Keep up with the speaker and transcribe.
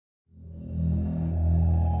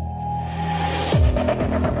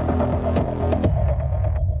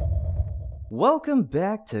Welcome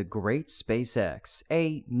back to Great SpaceX.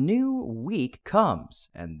 A new week comes,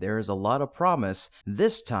 and there's a lot of promise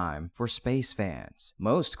this time for space fans.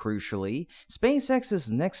 Most crucially,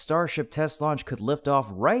 SpaceX's next Starship test launch could lift off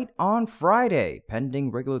right on Friday,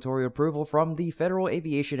 pending regulatory approval from the Federal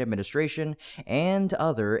Aviation Administration and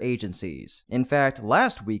other agencies. In fact,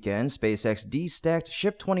 last weekend, SpaceX destacked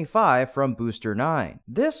Ship 25 from Booster 9.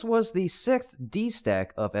 This was the 6th destack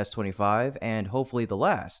of S-25 and hopefully the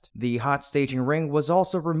last. The hot staging ring was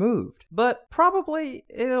also removed, but probably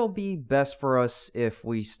it'll be best for us if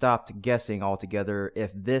we stopped guessing altogether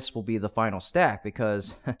if this will be the final stack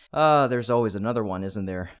because, there's always another one, isn't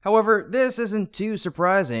there? However, this isn't too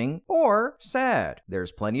surprising or sad.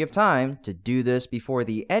 There's plenty of time to do this before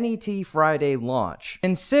the NET Friday launch.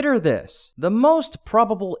 Consider this. The most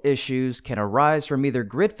probable issues can arise from either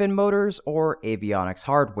grid fin motors or avionics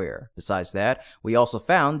hardware. Besides that, we also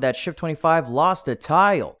found that Ship 25 lost a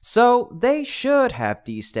tile, so they should have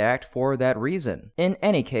destacked for that reason. In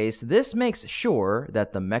any case, this makes sure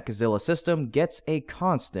that the Mechazilla system gets a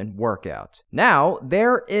constant workout. Now,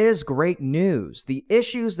 there is great news. The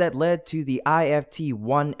issues that led to the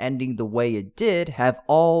IFT-1 ending the way it did have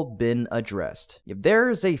all been addressed. If there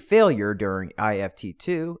is a failure during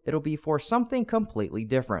IFT-2, it'll be for something completely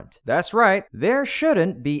different. That's right, there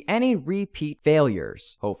shouldn't be any repeat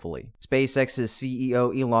failures, hopefully. SpaceX's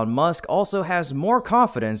CEO Elon Musk also has more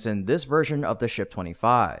confidence in this version of the Ship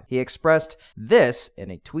 25. He expressed this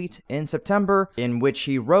in a tweet in September, in which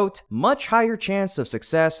he wrote, "Much higher chance of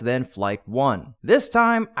success than Flight 1. This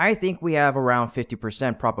time, I think we have around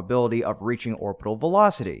 50% probability of reaching orbital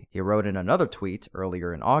velocity," he wrote in another tweet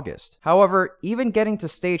earlier in August. However, even getting to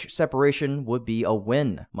stage separation would be a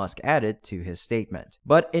win, Musk added to his statement.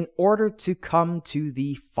 But in order to come to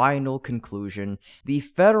the final conclusion, the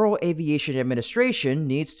Federal Aviation Administration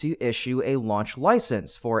needs to issue a launch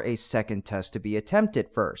license for a second test to be attempted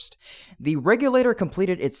first. The regulator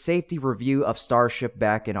completed its safety review of Starship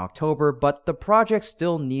back in October, but the project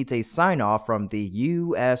still needs a sign-off from the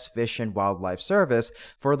U.S. Fish and Wildlife Service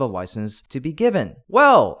for the license to be given.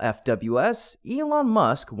 Well, FWS, Elon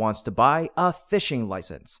Musk wants to buy a fishing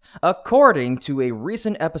license. According to a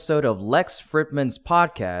recent episode of Lex Fridman's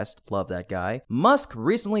podcast, love that guy, Musk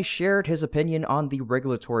recently shared his opinion on the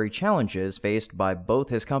regulatory challenges faced by both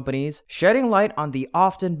his companies, shedding light on the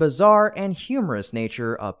often bizarre and humorous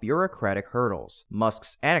nature of bureaucratic hurdles.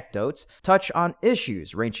 Musk's anecdotes touch on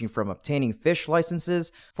issues ranging from obtaining fish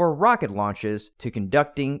licenses for rocket launches to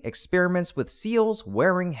conducting experiments with seals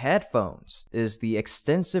wearing headphones, is the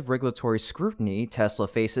extensive regulatory scrutiny Tesla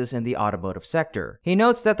faces in the automotive sector. He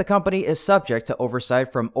notes that the company is subject to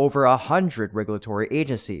oversight from over 100 regulatory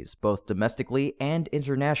agencies, both domestically and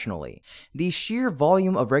internationally. The sheer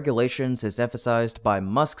volume of regulations is emphasized by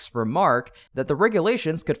Musk's remark that the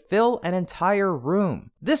regulations could fill an entire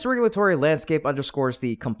room. This regulatory landscape underscores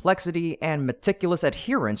the complexity and meticulous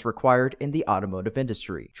adherence required in the automotive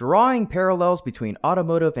industry. Drawing parallels between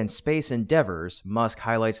automotive and space endeavors, Musk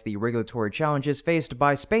highlights the regulatory challenges faced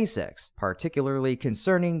by SpaceX, particularly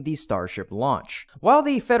concerning the Starship launch. While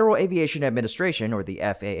the Federal Aviation Administration, or the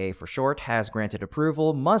FAA for short, has granted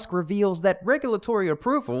approval, Musk reveals that regulatory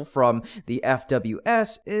approval from the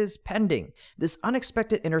FWS is pending. This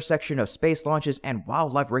unexpected intersection of space launches and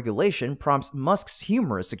wildlife regulation prompts Musk's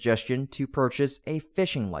humorous suggestion to purchase a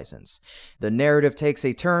fishing license. The narrative takes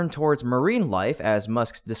a turn towards marine life as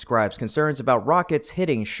Musk describes concerns about rockets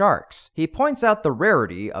hitting sharks. He points out the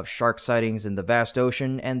rarity of shark sightings in the vast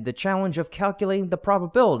ocean and the challenge of calculating the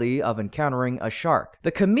probability of encountering a shark.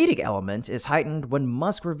 The comedic element is heightened when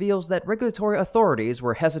Musk reveals that regulatory authorities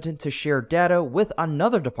were hesitant to share data with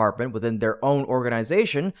another department within their own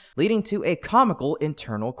organization, leading to a comical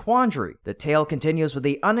internal quandary. The tale continues with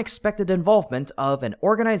the unexpected involvement of an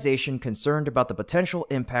organization concerned about the potential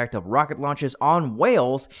impact of rocket launches on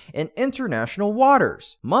whales in international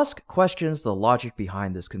waters. Musk questions the logic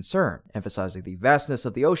behind this concern, emphasizing the vastness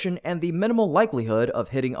of the ocean and the minimal likelihood of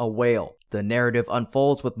hitting a whale. The narrative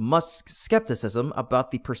unfolds with Musk's skepticism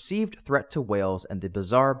about the perceived threat to whales and the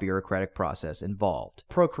bizarre bureaucratic process involved.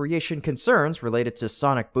 Procreation concerns related to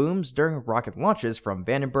sonic booms during rocket launches from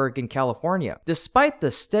Vandenberg in California. Despite the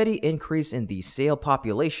steady increase in the sail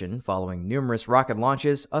population following numerous rocket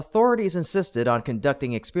launches, authorities insisted on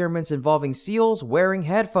conducting experiments involving seals wearing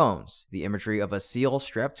headphones. The imagery of a seal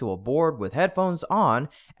strapped to a board with headphones on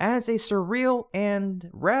adds a surreal and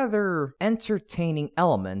rather entertaining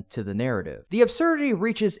element to the narrative. narrative. The absurdity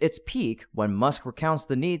reaches its peak when Musk recounts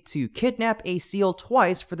the need to kidnap a seal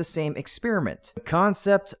twice for the same experiment. The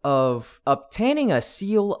concept of obtaining a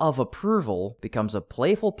seal of approval becomes a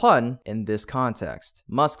playful pun in this context.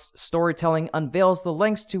 Musk's storytelling unveils the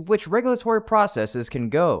lengths to which regulatory processes can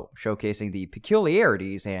go, showcasing the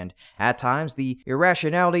peculiarities and, at times, the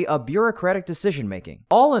irrationality of bureaucratic decision-making.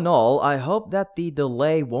 All in all, I hope that the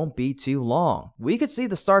delay won't be too long. We could see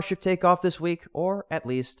the Starship take off this week, or at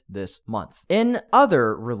least this month. In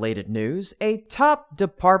other related news, a top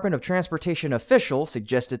Department of Transportation official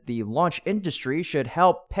suggested the launch industry should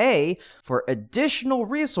help pay for additional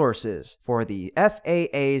resources for the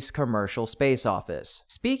FAA's Commercial Space Office.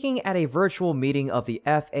 Speaking at a virtual meeting of the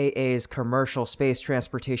FAA's Commercial Space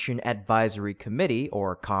Transportation Advisory Committee,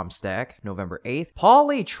 or ComStack, November 8th,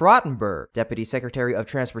 Polly Trottenberg, Deputy Secretary of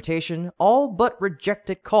Transportation, all but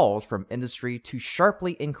rejected calls from industry to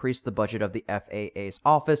sharply increase the budget of the FAA's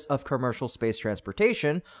Office of Commercial Space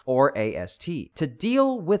Transportation, or AST, to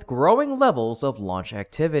deal with growing levels of launch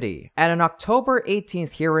activity. At an October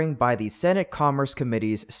 18th hearing by the Senate Commerce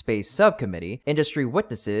Committee's Space Subcommittee, industry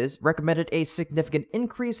witnesses recommended a significant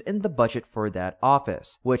increase in the budget for that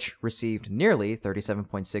office, which received nearly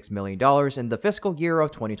 $37.6 million in the fiscal year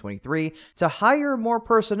of 2023 to hire more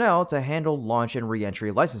personnel to handle launch and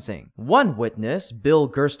re-entry licensing. One witness, Bill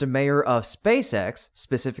Gerstenmaier of SpaceX,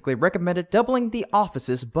 specifically recommended doubling the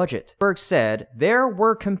office's budget. Berg said there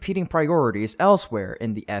were competing priorities elsewhere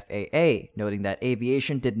in the FAA, noting that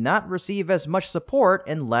aviation did not receive as much support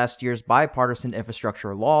in last year's bipartisan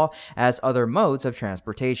infrastructure law as other modes of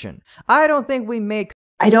transportation. I don't think we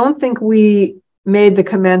made the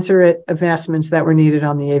commensurate investments that were needed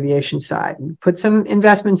on the aviation side. We put some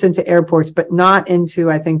investments into airports, but not into,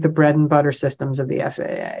 I think, the bread and butter systems of the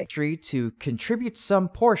FAA. To contribute some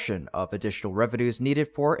portion of additional revenues needed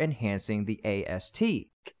for enhancing the AST.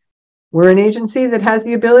 We're an agency that has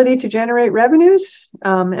the ability to generate revenues,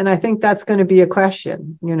 and I think that's going to be a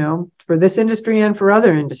question, for this industry and for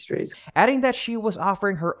other industries. Adding that she was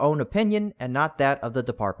offering her own opinion and not that of the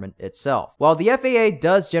department itself. While the FAA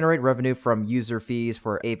does generate revenue from user fees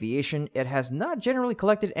for aviation, it has not generally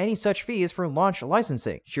collected any such fees for launch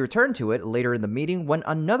licensing. She returned to it later in the meeting when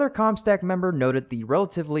another ComStack member noted the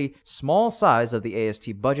relatively small size of the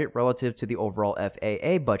AST budget relative to the overall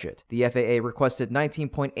FAA budget. The FAA requested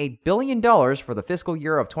 $19.8 billion for the fiscal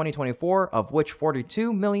year of 2024, of which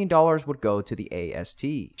 $42 million would go to the AST.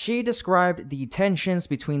 She described the tensions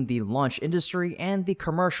between the launch industry and the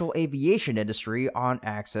commercial aviation industry on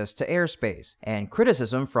access to airspace, and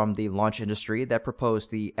criticism from the launch industry that proposed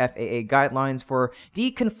the FAA guidelines for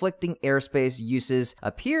deconflicting airspace uses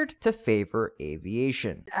appeared to favor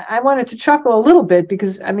aviation. I wanted to chuckle a little bit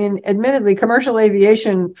because, admittedly, commercial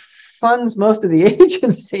aviation funds most of the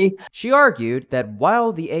agency. She argued that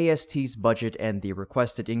while the AST's budget and the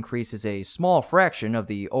requested increase is a small fraction of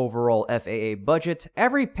the overall FAA budget,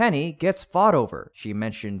 every penny gets fought over. She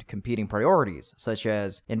mentioned competing priorities, such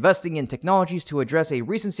as investing in technologies to address a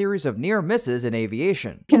recent series of near misses in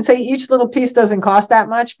aviation. You can say each little piece doesn't cost that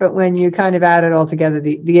much, but when you kind of add it all together,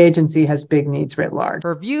 the agency has big needs writ large.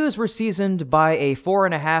 Her views were seasoned by a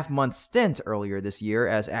 4.5-month stint earlier this year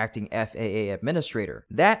as acting FAA administrator.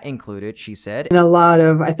 That included, she said, in a lot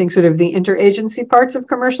of, I think, sort of the interagency parts of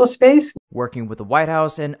commercial space, working with the White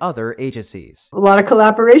House and other agencies. A lot of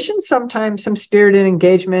collaboration, sometimes some spirited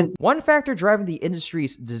engagement. One factor driving the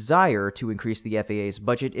industry's desire to increase the FAA's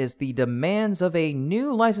budget is the demands of a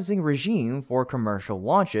new licensing regime for commercial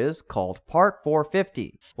launches called Part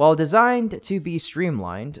 450. While designed to be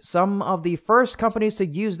streamlined, some of the first companies to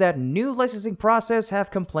use that new licensing process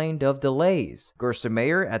have complained of delays.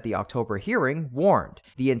 Gerstenmaier at the October hearing warned,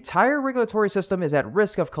 the entire regulatory system is at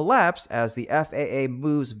risk of collapse as the FAA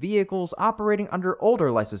moves vehicles operating under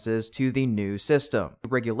older licenses to the new system.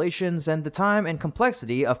 Regulations and the time and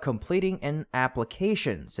complexity of completing an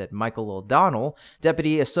application, said Michael O'Donnell,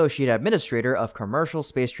 Deputy Associate Administrator of Commercial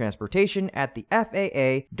Space Transportation at the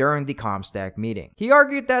FAA during the ComStack meeting. He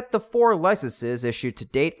argued that the 4 licenses issued to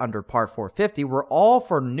date under Part 450 were all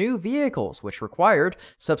for new vehicles, which required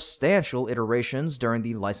substantial iterations during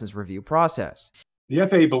the license review process. The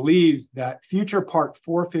FAA believes that future Part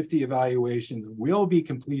 450 evaluations will be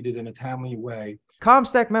completed in a timely way.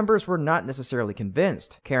 ComStack members were not necessarily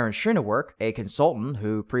convinced. Karen Schneewerk, a consultant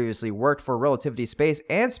who previously worked for Relativity Space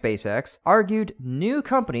and SpaceX, argued new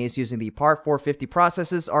companies using the Part 450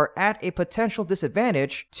 processes are at a potential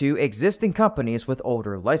disadvantage to existing companies with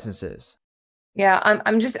older licenses. Yeah,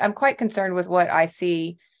 I'm quite concerned with what I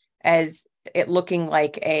see as it looking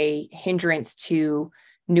like a hindrance to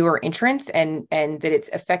newer entrants and that it's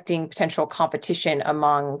affecting potential competition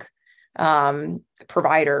among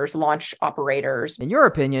providers, launch operators. In your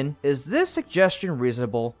opinion, is this suggestion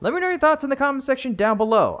reasonable? Let me know your thoughts in the comment section down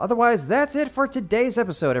below. Otherwise, that's it for today's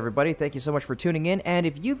episode, everybody. Thank you so much for tuning in, and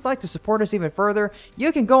if you'd like to support us even further,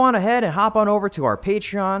 you can go on ahead and hop on over to our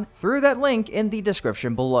Patreon through that link in the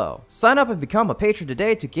description below. Sign up and become a patron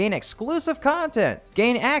today to gain exclusive content.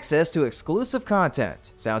 Gain access to exclusive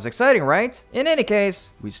content. Sounds exciting, right? In any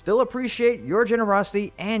case, we still appreciate your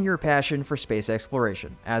generosity and your passion for space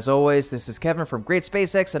exploration. As always, this is Kevin from Great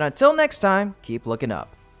SpaceX, and until next time, keep looking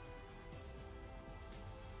up.